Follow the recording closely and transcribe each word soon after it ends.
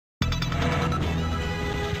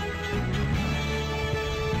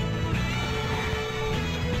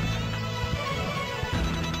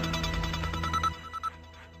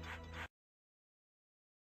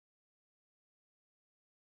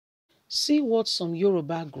See what some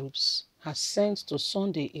Yoruba groups have sent to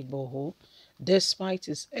Sunday Igboho despite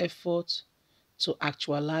his effort to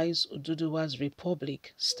actualize Oduduwa'S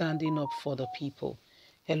republic standing up for the people.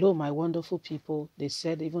 Hello, my wonderful people. They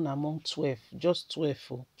said even among 12, just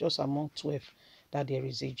 12, just among 12, that there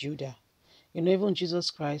is a Judah. You know, even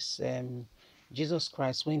Jesus Christ,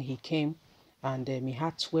 when he came and he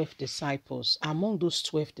had 12 disciples, among those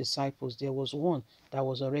 12 disciples, there was one that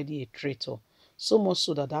was already a traitor. So much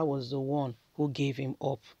so that that was the one who gave him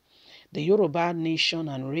up. The Yoruba nation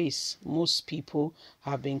and race, most people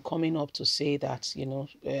have been coming up to say that,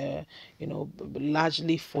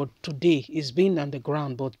 largely for today, is being on the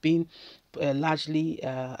ground, but being largely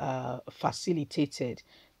facilitated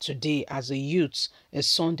today as a youth, a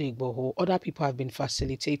Sunday Igboho. Other people have been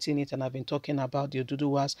facilitating it and have been talking about the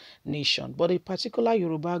Oduduwa'S nation. But a particular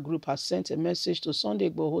Yoruba group has sent a message to Sunday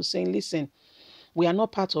Igboho saying, listen, we are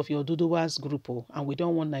not part of your Oduduwa'S group, and we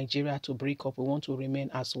don't want Nigeria to break up. We want to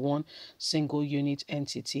remain as one single unit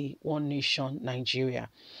entity, one nation, Nigeria.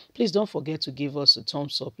 Please don't forget to give us a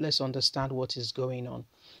thumbs up. Let's understand what is going on.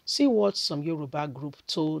 See what some Yoruba group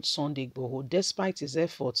told Sunday Igboho, despite his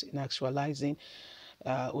efforts in actualizing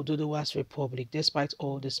Oduduwa'S republic, despite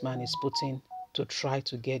all this man is putting to try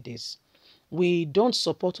to get this. We don't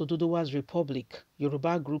support Oduduwa'S republic,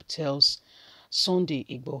 Yoruba group tells Sunday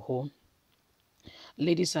Igboho.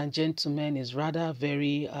 Ladies and gentlemen, is rather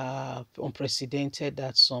very unprecedented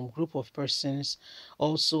that some group of persons,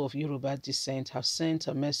 also of Yoruba descent, have sent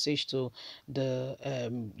a message to the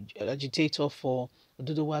agitator for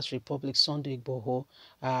Oduduwa'S Republic, Sunday Igboho,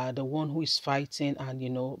 the one who is fighting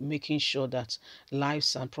and, making sure that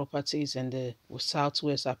lives and properties in the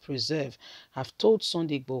Southwest are preserved, have told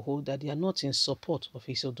Sunday Igboho that they are not in support of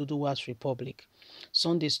his Oduduwa'S Republic.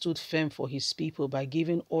 Sunday stood firm for his people by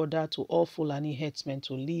giving order to all Fulani headsmen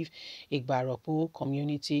to leave Igbarokpo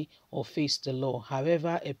community or face the law.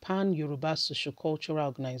 However, a pan-Yoruba sociocultural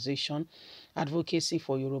organization, Advocacy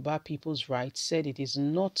for Yoruba People's Rights, said it is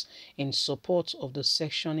not in support of the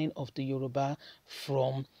sectioning of the Yoruba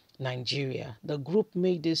from Nigeria. The group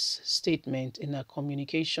made this statement in a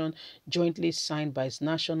communication jointly signed by its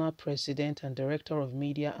national president and director of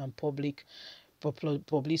media and public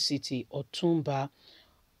publicity, Otumba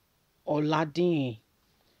Oladin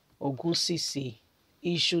Ogunsisi,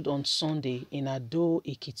 issued on Sunday in Ado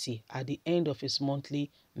Ekiti at the end of his monthly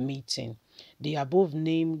meeting. The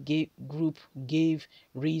above-named group gave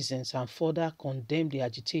reasons and further condemned the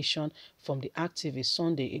agitation from the activist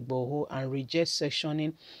Sunday Igboho and reject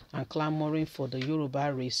sectioning and clamoring for the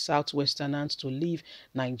Yoruba race Southwesterners to leave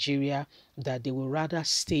Nigeria, that they will rather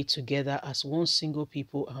stay together as one single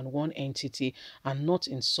people and one entity and not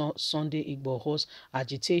in Sunday Igboho's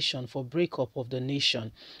agitation for breakup of the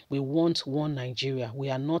nation. We want one Nigeria. We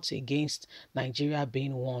are not against Nigeria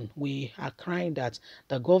being one. We are crying that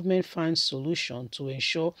the government finds solution to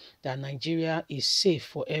ensure that Nigeria is safe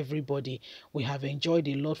for everybody. We have enjoyed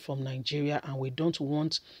a lot from Nigeria and we don't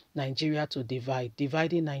want Nigeria to divide.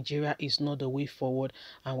 Dividing Nigeria is not the way forward,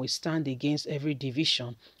 and we stand against every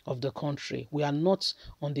division of the country. We are not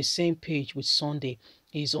on the same page with Sunday.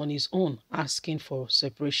 He's on his own asking for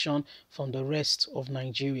separation from the rest of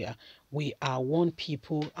Nigeria. We are one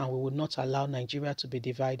people and we will not allow Nigeria to be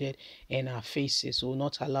divided in our faces. We will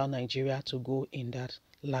not allow Nigeria to go in that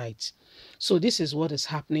light. So this is what is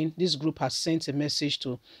happening. This group has sent a message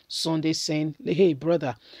to Sunday saying, hey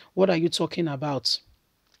brother, what are you talking about?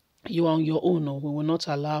 You are on your own. No, we will not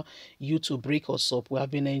allow you to break us up. We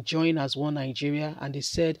have been enjoying as one Nigeria, and they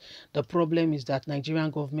said the problem is that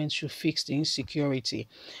Nigerian government should fix the insecurity.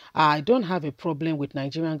 I don't have a problem with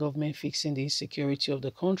Nigerian government fixing the insecurity of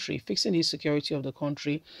the country. Fixing the insecurity of the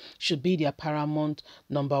country should be their paramount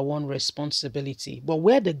 #1 responsibility. But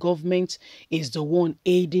where the government is the one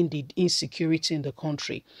aiding the insecurity in the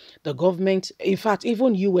country, the government, in fact,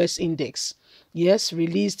 even US index, yes,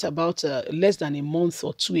 released about less than a month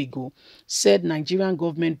or two ago, said Nigerian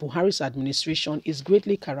government, Buhari's administration, is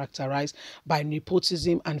greatly characterized by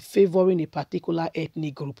nepotism and favoring a particular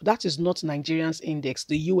ethnic group. That is not Nigerian's index,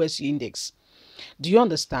 the US index. Do you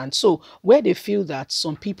understand? So where they feel that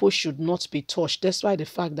some people should not be touched, despite the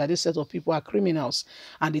fact that this set of people are criminals,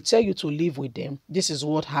 and they tell you to live with them, this is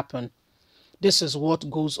what happened. This is what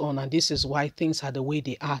goes on, and this is why things are the way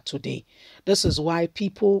they are today. This is why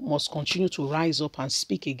people must continue to rise up and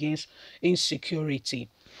speak against insecurity.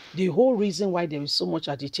 The whole reason why there is so much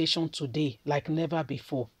agitation today, like never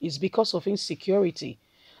before, is because of insecurity.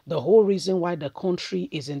 the whole reason why the country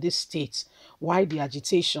is in this state, why the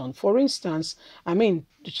agitation. For instance, I mean,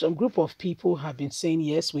 some group of people have been saying,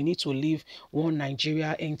 yes, we need to leave one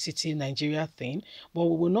Nigeria entity, Nigeria thing, but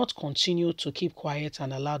we will not continue to keep quiet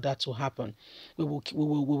and allow that to happen. We will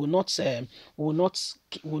not,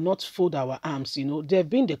 we will not fold our arms. You know, there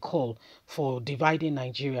have been the call for dividing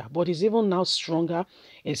Nigeria, but it's even now stronger.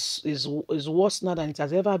 Is worse now than it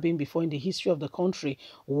has ever been before in the history of the country.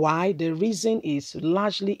 Why? The reason is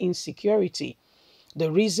largely insecurity. The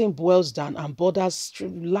reason boils down and borders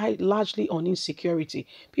largely on insecurity.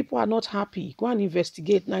 People are not happy. Go and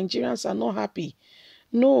investigate. Nigerians are not happy.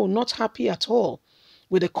 No, not happy at all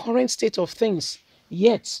with the current state of things.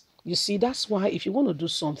 Yet, you see, that's why if you want to do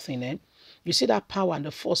something, you see that power and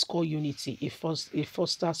the force called unity. It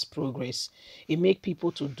fosters progress. It makes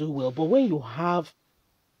people to do well. But when you have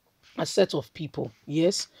a set of people,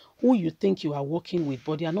 yes, who you think you are working with,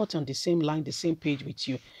 but they are not on the same line, the same page with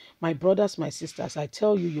you. My brothers, my sisters, I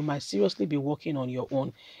tell you, you might seriously be working on your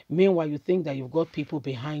own. Meanwhile, you think that you've got people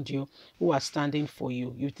behind you who are standing for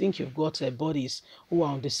you. You think you've got bodies who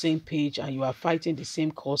are on the same page and you are fighting the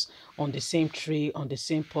same cause, on the same tree, on the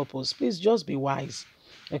same purpose. Please just be wise.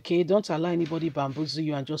 Okay, don't allow anybody bamboozle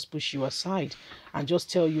you and just push you aside and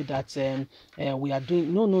just tell you that we are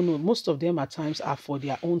doing. No, no, no. Most of them at times are for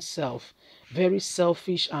their own self, very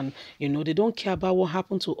selfish, and you know they don't care about what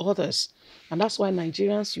happened to others. And that's why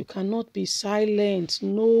Nigerians, you cannot be silent.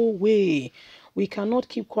 No way. We cannot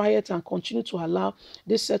keep quiet and continue to allow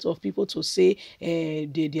this set of people to say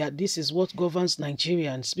this is what governs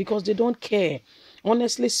Nigerians because they don't care.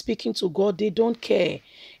 Honestly speaking to God, they don't care.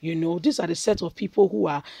 You know, these are the set of people who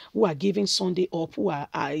are giving Sunday up, who are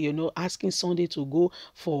you know, asking Sunday to go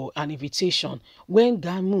for an invitation. When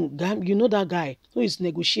you know that guy who is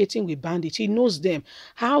negotiating with bandits, he knows them.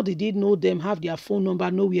 How did he know them? Have their phone number,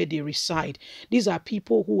 know where they reside. These are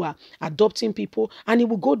people who are adopting people, and he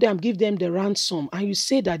will go there and give them the ransom. And you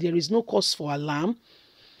say that there is no cause for alarm.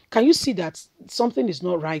 Can you see that something is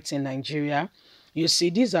not right in Nigeria? You see,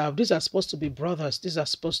 these are supposed to be brothers. These are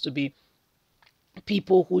supposed to be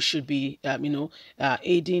people who should be,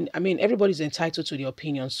 aiding. I mean, everybody's entitled to their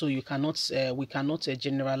opinion, so we cannot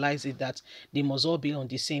generalize it that they must all be on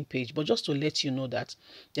the same page. But just to let you know that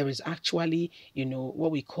there is actually, you know,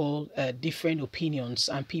 what we call different opinions,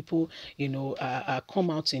 and people, you know, come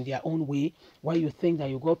out in their own way. While you think that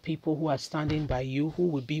you got people who are standing by you, who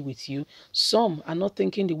will be with you, some are not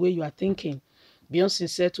thinking the way you are thinking. Beyonce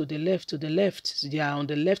said to the left, they are on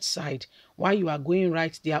the left side. While you are going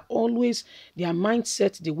right, they are always, their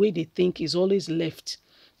mindset, the way they think is always left.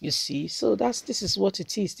 You see, so this is what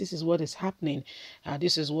it is. This is what is happening.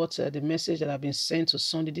 This is what the message that I've been sent to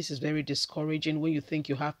Sunday. This is very discouraging when you think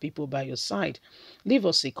you have people by your side. Leave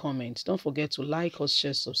us a comment. Don't forget to like us,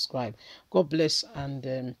 share, subscribe. God bless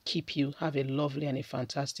and keep you. Have a lovely and a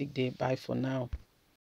fantastic day. Bye for now.